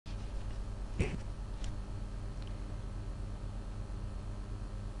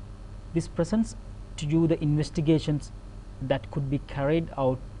This presents to you the investigations that could be carried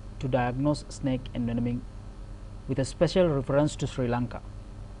out to diagnose snake envenoming, with a special reference to Sri Lanka.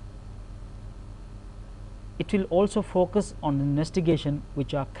 It will also focus on investigation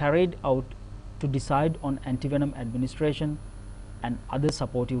which are carried out to decide on antivenom administration and other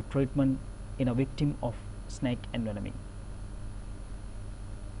supportive treatment in a victim of snake envenoming.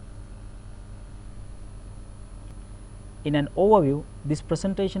 In an overview, this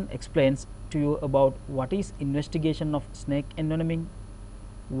presentation explains to you about what is investigation of snake envenoming,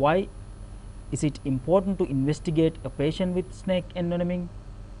 why is it important to investigate a patient with snake envenoming,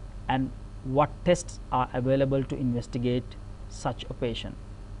 and what tests are available to investigate such a patient.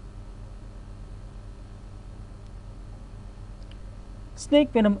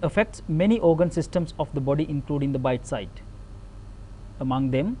 Snake venom affects many organ systems of the body, including the bite site.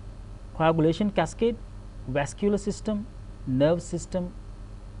 Among them, coagulation cascade, vascular system, nerve system,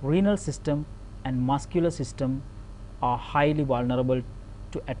 renal system, and muscular system are highly vulnerable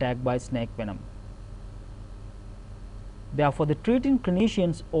to attack by snake venom. Therefore, the treating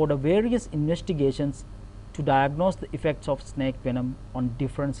clinicians order various investigations to diagnose the effects of snake venom on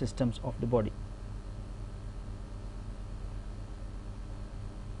different systems of the body.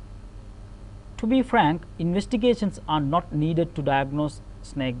 To be frank, investigations are not needed to diagnose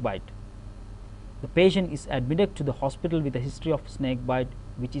snake bite. The patient is admitted to the hospital with a history of snake bite,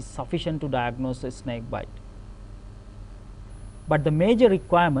 which is sufficient to diagnose a snake bite. But the major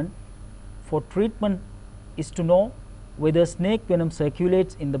requirement for treatment is to know whether snake venom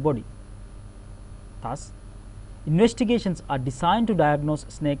circulates in the body. Thus, investigations are designed to diagnose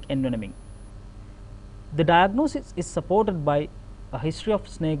snake envenoming. The diagnosis is supported by a history of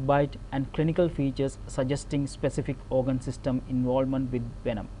snake bite and clinical features suggesting specific organ system involvement with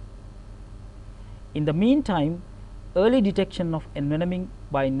venom. In the meantime, early detection of envenoming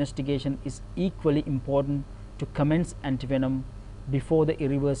by investigation is equally important to commence antivenom before the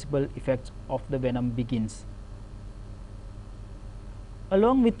irreversible effects of the venom begins.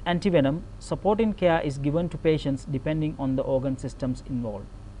 Along with antivenom, supporting care is given to patients depending on the organ systems involved.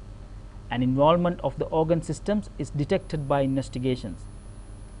 And involvement of the organ systems is detected by investigations.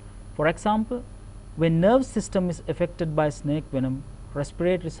 For example, when nerve system is affected by snake venom,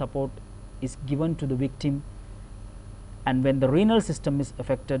 respiratory support is given to the victim, and when the renal system is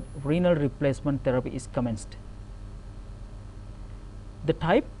affected, renal replacement therapy is commenced. The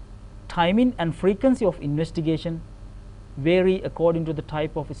type, timing, and frequency of investigation vary according to the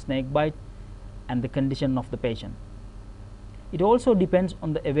type of snake bite and the condition of the patient. It also depends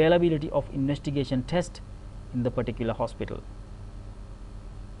on the availability of investigation test in the particular hospital.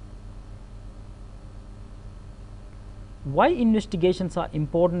 Why investigations are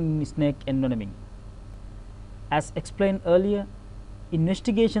important in snake envenoming? As explained earlier,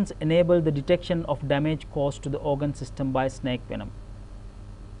 investigations enable the detection of damage caused to the organ system by snake venom.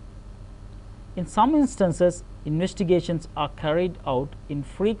 In some instances, investigations are carried out in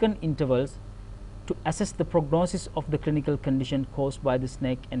frequent intervals to assess the prognosis of the clinical condition caused by the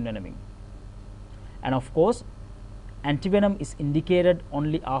snake envenoming. And of course, antivenom is indicated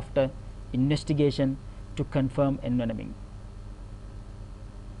only after investigation to confirm envenoming.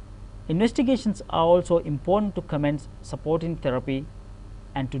 Investigations are also important to commence supporting therapy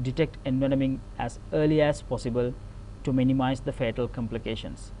and to detect envenoming as early as possible to minimize the fatal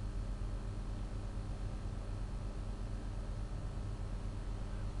complications.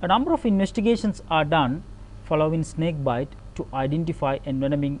 A number of investigations are done following snake bite to identify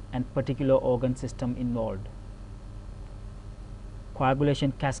envenoming and particular organ system involved.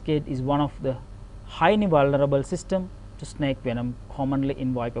 Coagulation cascade is one of the highly vulnerable system to snake venom, commonly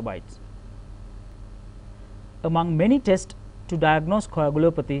in viper bites. Among many tests to diagnose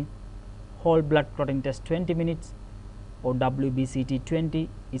coagulopathy, whole blood clotting test 20 minutes or WBCT20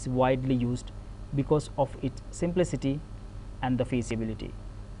 is widely used because of its simplicity and the feasibility.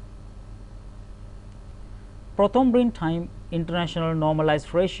 Prothrombin time, international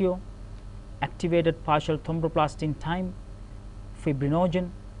normalized ratio, activated partial thromboplastin time, fibrinogen,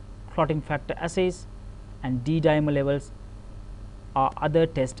 clotting factor assays, and D-dimer levels are other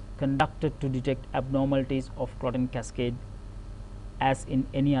tests conducted to detect abnormalities of clotting cascade as in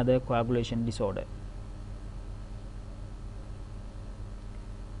any other coagulation disorder.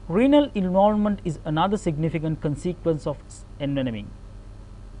 Renal involvement is another significant consequence of envenoming.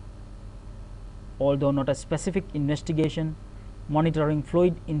 Although not a specific investigation, monitoring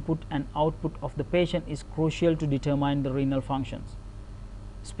fluid input and output of the patient is crucial to determine the renal functions,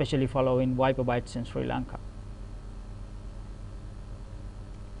 especially following viper bites in Sri Lanka.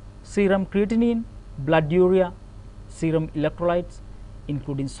 Serum creatinine, blood urea, serum electrolytes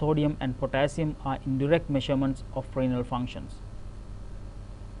including sodium and potassium are indirect measurements of renal functions.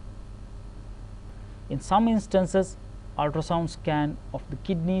 In some instances, ultrasound scan of the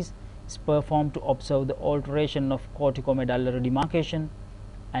kidneys is performed to observe the alteration of corticomedullary demarcation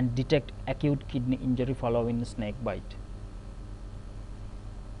and detect acute kidney injury following a snake bite.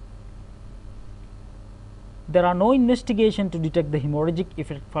 There are no investigations to detect the hemorrhagic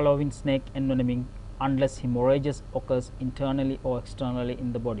effect following snake envenoming unless hemorrhages occurs internally or externally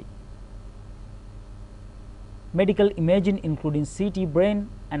in the body. Medical imaging including CT brain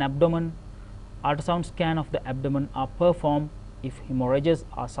and abdomen, ultrasound scan of the abdomen are performed if hemorrhages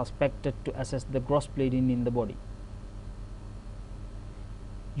are suspected to assess the gross bleeding in the body.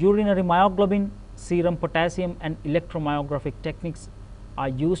 Urinary myoglobin, serum potassium and electromyographic techniques are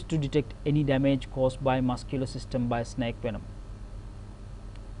used to detect any damage caused by muscular system by snake venom.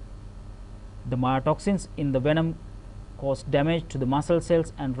 The myotoxins in the venom cause damage to the muscle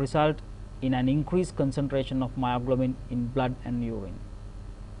cells and result in an increased concentration of myoglobin in blood and urine.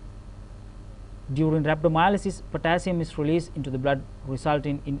 During rhabdomyolysis, potassium is released into the blood,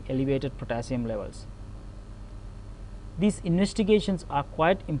 resulting in elevated potassium levels. These investigations are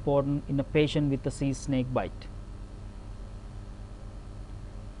quite important in a patient with a sea snake bite.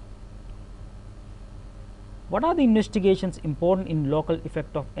 What are the investigations important in local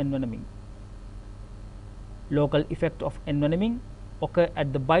effect of envenoming? Local effect of envenoming occur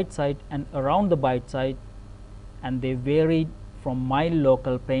at the bite site and around the bite site, and they vary from mild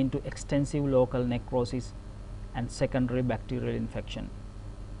local pain to extensive local necrosis and secondary bacterial infection.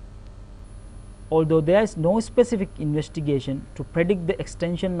 Although there is no specific investigation to predict the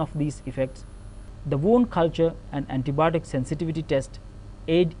extension of these effects, the wound culture and antibiotic sensitivity test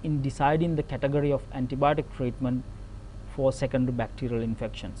aid in deciding the category of antibiotic treatment for secondary bacterial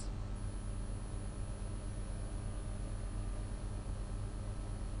infections.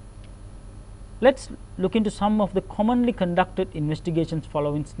 Let us look into some of the commonly conducted investigations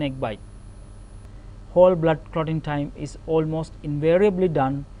following snake bite. Whole blood clotting time is almost invariably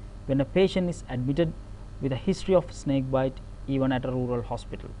done when a patient is admitted with a history of snake bite, even at a rural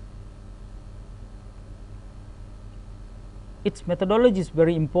hospital. Its methodology is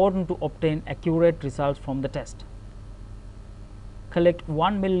very important to obtain accurate results from the test. Collect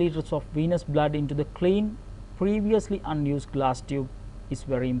 1 milliliters of venous blood into the clean, previously unused glass tube is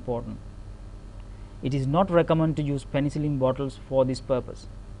very important. It is not recommended to use penicillin bottles for this purpose.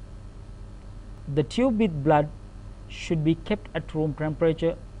 The tube with blood should be kept at room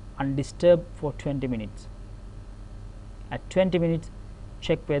temperature undisturbed for 20 minutes. At 20 minutes,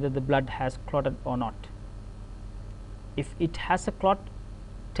 check whether the blood has clotted or not. If it has a clot,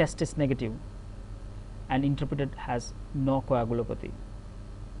 test is negative and interpreted as no coagulopathy.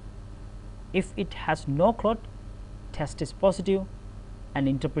 If it has no clot, test is positive and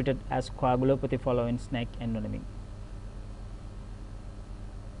interpreted as coagulopathy following snake envenoming.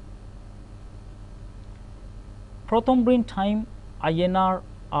 Prothrombin time, INR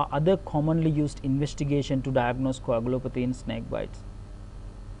are other commonly used investigation to diagnose coagulopathy in snake bites.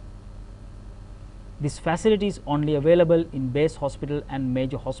 This facility is only available in base hospital and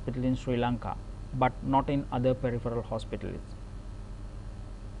major hospital in Sri Lanka, but not in other peripheral hospitals.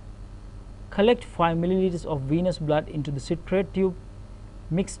 Collect 5 milliliters of venous blood into the citrate tube,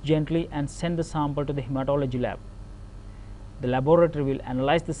 mix gently and send the sample to the hematology lab. The laboratory will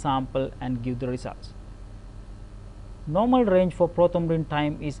analyze the sample and give the results. Normal range for prothrombin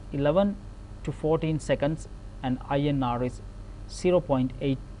time is 11 to 14 seconds and INR is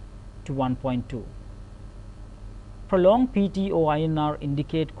 0.8 to 1.2. Prolonged PT or INR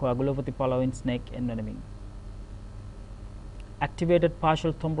indicate coagulopathy following snake envenoming. Activated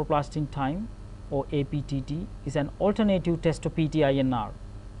partial thromboplastin time or APTT is an alternative test to PT-INR.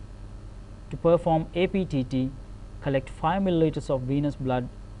 To perform APTT, collect 5 milliliters of venous blood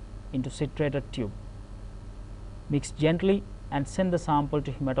into citrated tube. Mix gently and send the sample to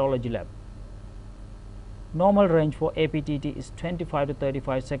hematology lab. Normal range for APTT is 25 to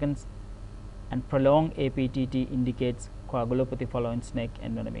 35 seconds and prolonged APTT indicates coagulopathy following snake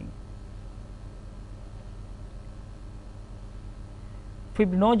envenoming.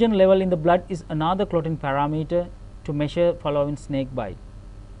 Fibrinogen level in the blood is another clotting parameter to measure following snake bite,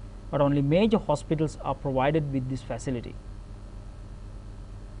 but only major hospitals are provided with this facility.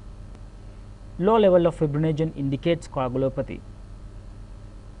 Low level of fibrinogen indicates coagulopathy.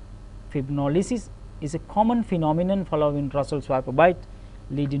 Fibrinolysis is a common phenomenon following Russell Swiper bite,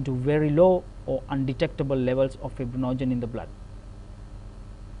 leading to very low or undetectable levels of fibrinogen in the blood.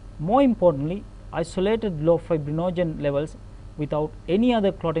 More importantly, isolated low fibrinogen levels without any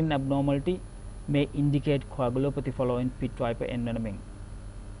other clotting abnormality may indicate coagulopathy following pit viper envenoming.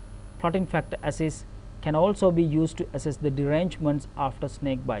 Clotting factor assays can also be used to assess the derangements after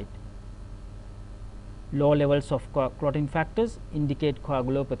snake bite. Low levels of clotting factors indicate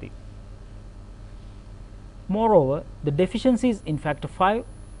coagulopathy. Moreover, the deficiencies in factor 5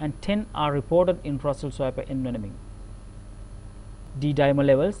 and 10 are reported in Brussels viper envenoming. D-dimer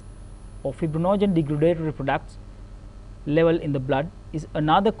levels or fibrinogen degradatory products level in the blood is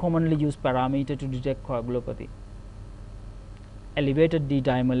another commonly used parameter to detect coagulopathy. Elevated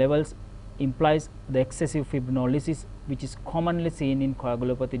D-dimer levels implies the excessive fibrinolysis, which is commonly seen in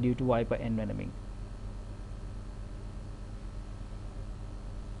coagulopathy due to viper envenoming.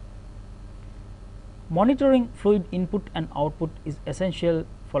 Monitoring fluid input and output is essential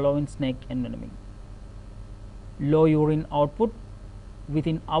following snake envenoming. Low urine output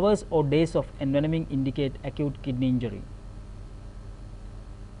within hours or days of envenoming indicate acute kidney injury.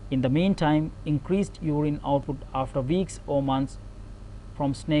 In the meantime, increased urine output after weeks or months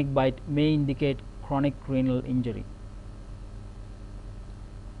from snake bite may indicate chronic renal injury.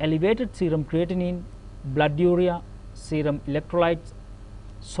 Elevated serum creatinine, blood urea, serum electrolytes,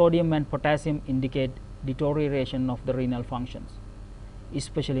 sodium and potassium indicate deterioration of the renal functions,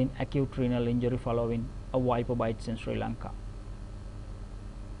 especially in acute renal injury following a viper bite in Sri Lanka.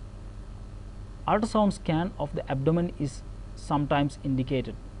 Ultrasound scan of the abdomen is sometimes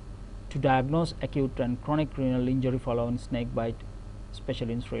indicated to diagnose acute and chronic renal injury following snake bite,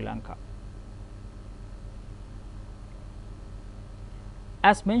 especially in Sri Lanka.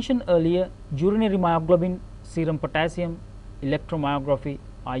 As mentioned earlier, urinary myoglobin, serum potassium, electromyography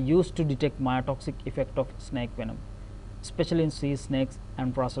are used to detect myotoxic effect of snake venom, especially in sea snakes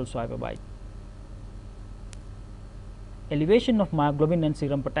and Brussels viper bite. Elevation of myoglobin and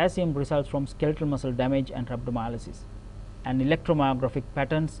serum potassium results from skeletal muscle damage and rhabdomyolysis, and electromyographic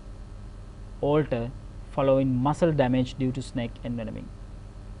patterns alter following muscle damage due to snake envenoming.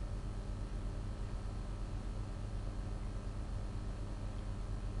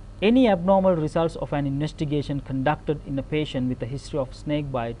 Any abnormal results of an investigation conducted in a patient with a history of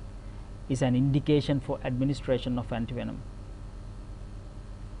snake bite is an indication for administration of antivenom.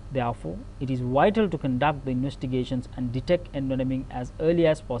 Therefore, it is vital to conduct the investigations and detect envenoming as early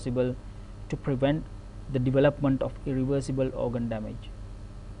as possible to prevent the development of irreversible organ damage.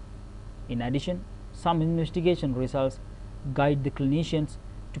 In addition, some investigation results guide the clinicians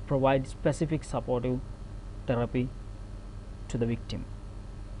to provide specific supportive therapy to the victim.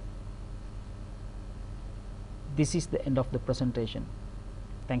 This is the end of the presentation.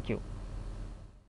 Thank you.